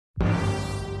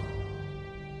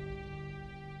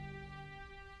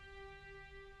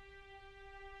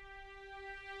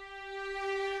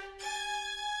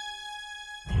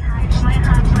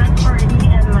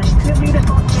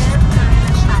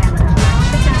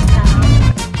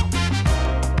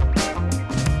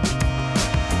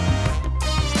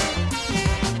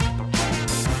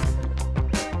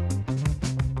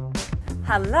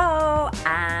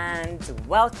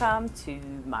welcome to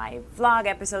my vlog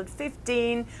episode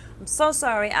 15. I'm so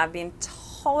sorry I've been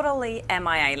totally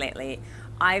MIA lately.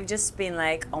 I've just been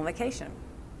like on vacation.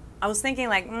 I was thinking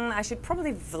like, I should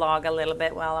probably vlog a little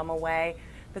bit while I'm away,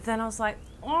 but then I was like,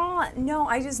 oh no,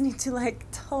 I just need to like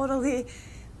totally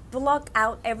block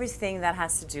out everything that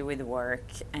has to do with work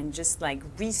and just like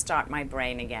restart my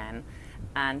brain again.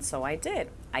 And so I did.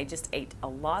 I just ate a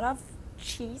lot of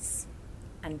cheese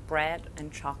and bread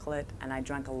and chocolate, and I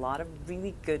drank a lot of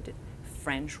really good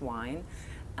French wine,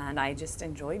 and I just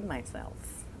enjoyed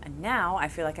myself. And now I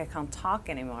feel like I can't talk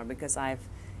anymore because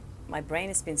my brain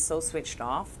has been so switched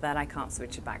off that I can't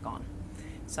switch it back on.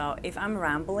 So if I'm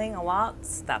rambling a lot,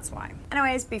 that's why.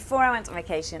 Anyways, before I went on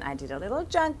vacation, I did a little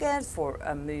junket for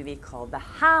a movie called The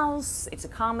House. It's a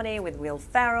comedy with Will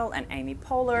Ferrell and Amy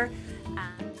Poehler.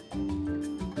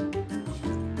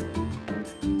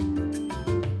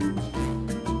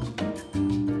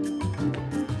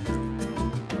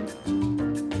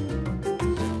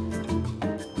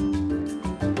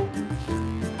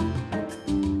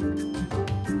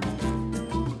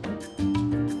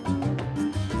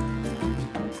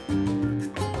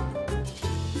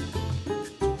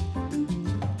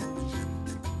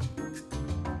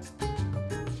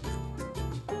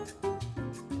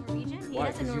 Why?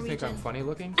 Because you think I'm funny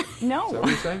looking? No. Is that what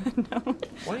you're saying? No.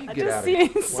 Why don't you get out of here?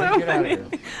 Why don't you get out of here?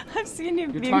 I've seen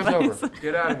you Your being time's funny. over.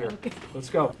 Get out of here. Okay. Let's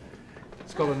go.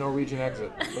 Let's go to Norwegian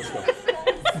exit. Let's go.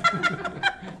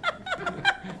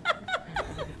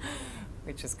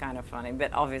 Which is kind of funny,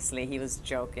 but obviously he was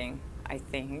joking, I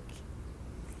think.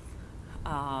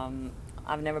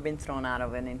 I've never been thrown out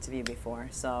of an interview before,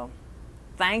 so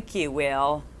thank you,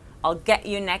 Will. I'll get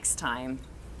you next time.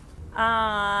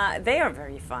 They are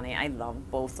very funny. I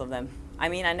love both of them. I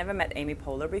mean, I never met Amy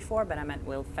Poehler before, but I met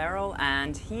Will Ferrell,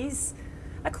 and he's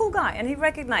a cool guy, and he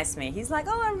recognized me. He's like,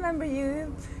 oh, I remember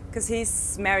you, because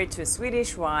he's married to a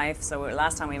Swedish wife, so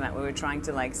last time we met, we were trying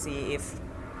to like see if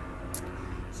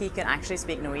he can actually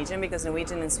speak Norwegian, because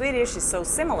Norwegian and Swedish is so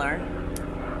similar.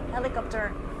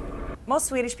 Helicopter. Most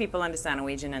Swedish people understand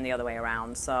Norwegian and the other way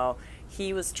around, so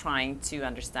he was trying to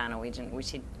understand Norwegian,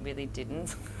 which he really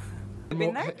didn't.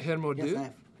 Been there? Hermo du?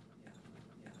 Yes,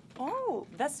 Oh,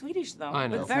 that's Swedish though. I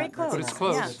know. But very close. But it's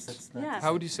close. Yeah. It's not. Yes.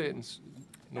 How would you say it in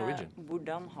Norwegian?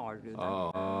 Hvordan har du det?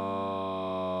 Oh.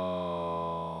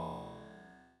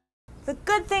 The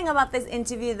good thing about this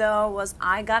interview though was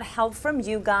I got help from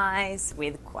you guys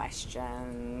with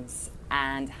questions.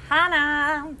 And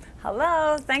Hannah,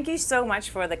 hello, thank you so much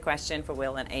for the question for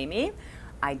Will and Amy.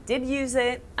 I did use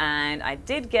it and I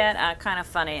did get a kind of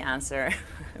funny answer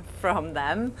from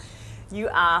them. You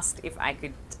asked if I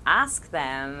could ask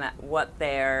them what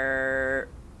they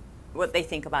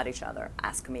think about each other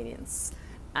as comedians.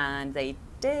 And they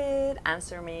did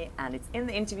answer me, and it's in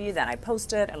the interview that I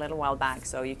posted a little while back,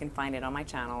 so you can find it on my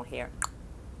channel here.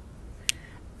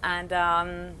 And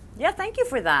yeah, thank you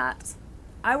for that.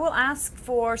 I will ask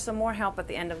for some more help at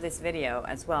the end of this video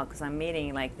as well, because I'm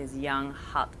meeting like this young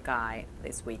hot guy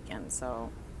this weekend,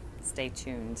 so stay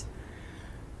tuned.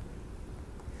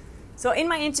 So in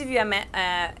my interview, I met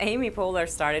Amy Poehler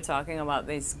started talking about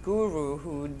this guru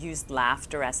who used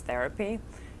laughter as therapy,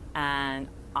 and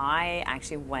I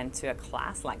actually went to a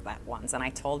class like that once, and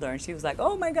I told her, and she was like,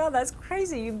 oh my God, that's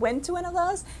crazy, you went to one of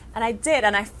those? And I did,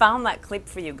 and I found that clip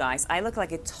for you guys. I look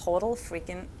like a total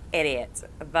freaking idiot,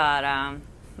 but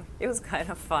it was kind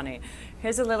of funny.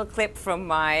 Here's a little clip from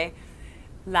my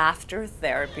laughter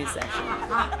therapy session.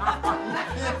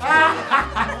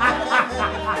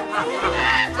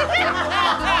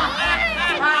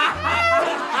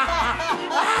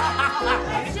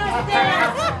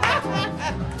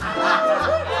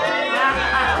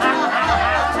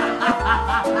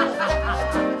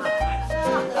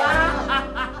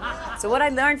 So what I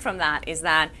learned from that is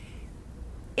that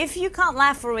if you can't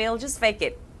laugh for real, just fake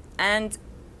it. And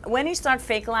when you start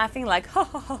fake laughing, like,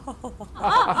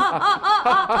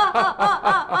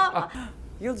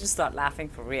 you'll just start laughing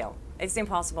for real. It's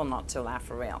impossible not to laugh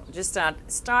for real. Just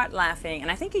start laughing,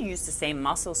 and I think you use the same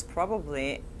muscles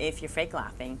probably if you're fake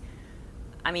laughing.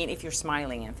 I mean, if you're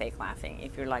smiling and fake laughing.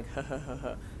 If you're like,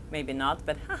 maybe not,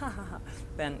 but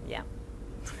then yeah.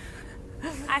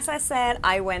 As I said,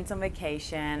 I went on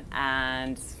vacation,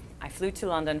 and I flew to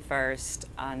London first,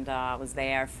 and was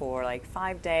there for like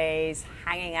 5 days,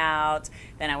 hanging out.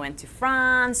 Then I went to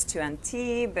France, to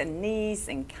Antibes, and Nice,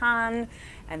 and Cannes.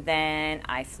 And then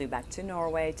I flew back to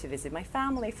Norway to visit my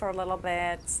family for a little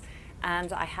bit.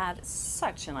 And I had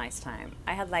such a nice time.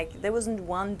 I had like, there wasn't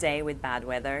one day with bad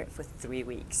weather for 3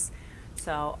 weeks.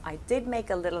 So I did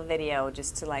make a little video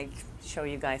just to like show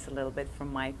you guys a little bit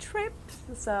from my trip.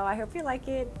 So I hope you like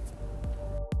it.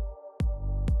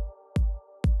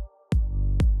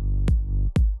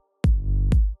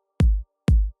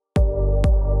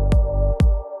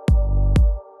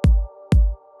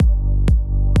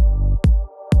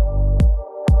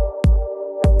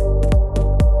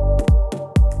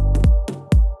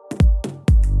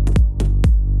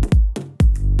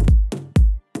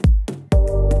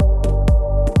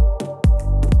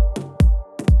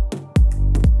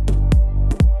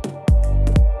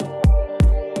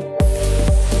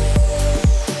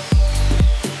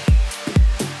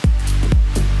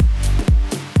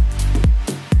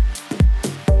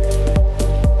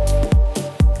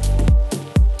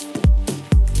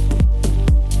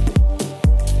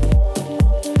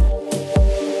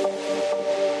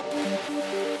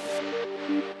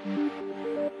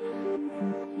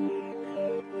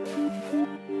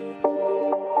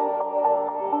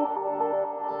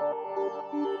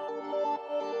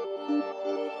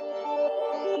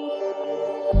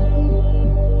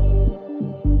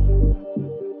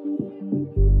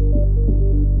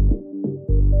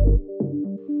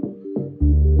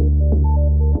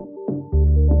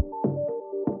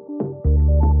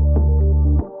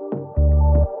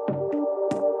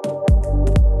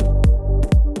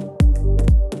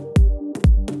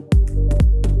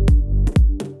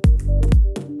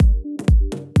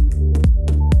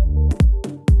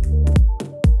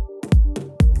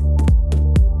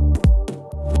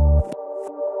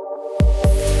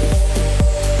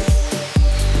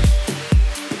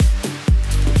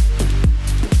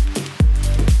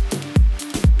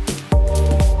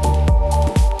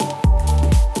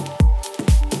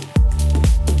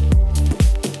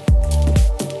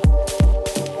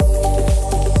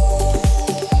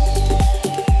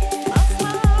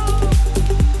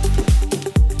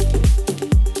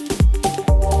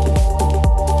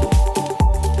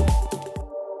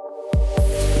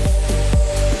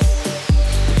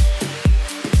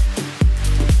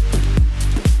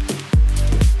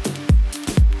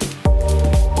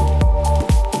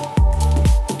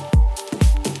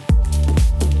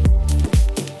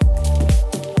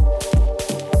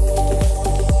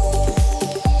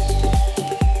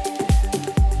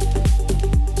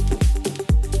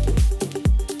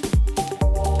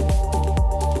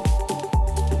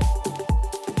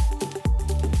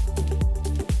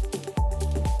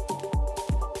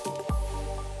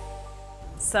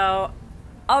 So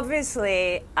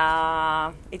obviously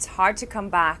it's hard to come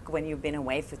back when you've been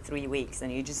away for 3 weeks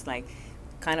and you just like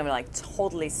kind of like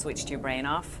totally switched your brain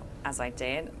off, as I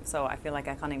did. So I feel like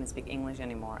I can't even speak English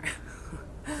anymore.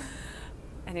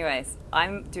 Anyways,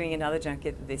 I'm doing another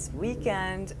junket this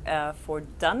weekend for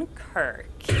Dunkirk.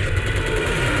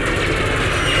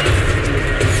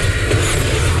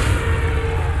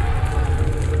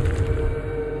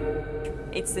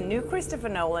 It's the new Christopher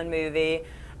Nolan movie,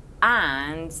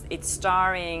 and it's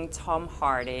starring Tom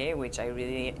Hardy, which I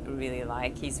really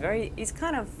like. He's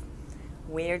kind of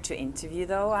weird to interview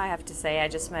though, I have to say. I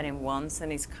just met him once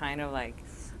and he's kind of like,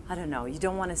 I don't know, you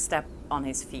don't want to step on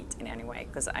his feet in any way,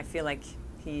 because I feel like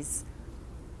he's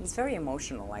very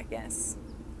emotional, I guess.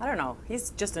 I don't know, he's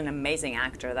just an amazing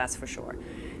actor, that's for sure.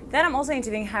 Then I'm also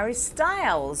interviewing Harry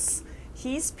Styles.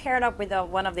 He's paired up with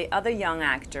one of the other young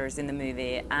actors in the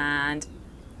movie, and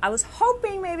I was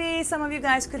hoping maybe some of you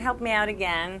guys could help me out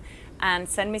again and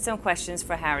send me some questions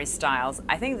for Harry Styles.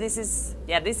 I think this is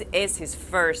his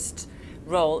first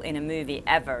role in a movie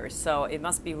ever, so it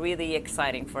must be really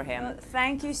exciting for him. Well,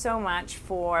 thank you so much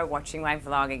for watching my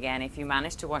vlog again. If you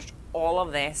managed to watch all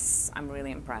of this, I'm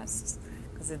really impressed,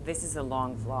 because this is a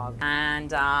long vlog.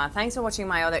 And thanks for watching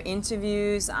my other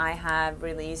interviews I have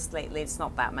released lately. It's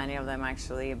not that many of them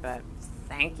actually, but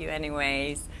thank you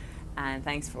anyways. And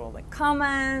thanks for all the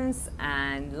comments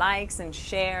and likes and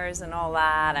shares and all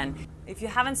that. And if you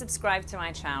haven't subscribed to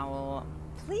my channel,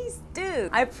 please do.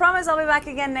 I promise I'll be back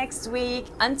again next week.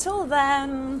 Until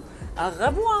then, au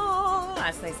revoir,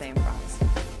 as they say in France.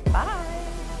 Bye.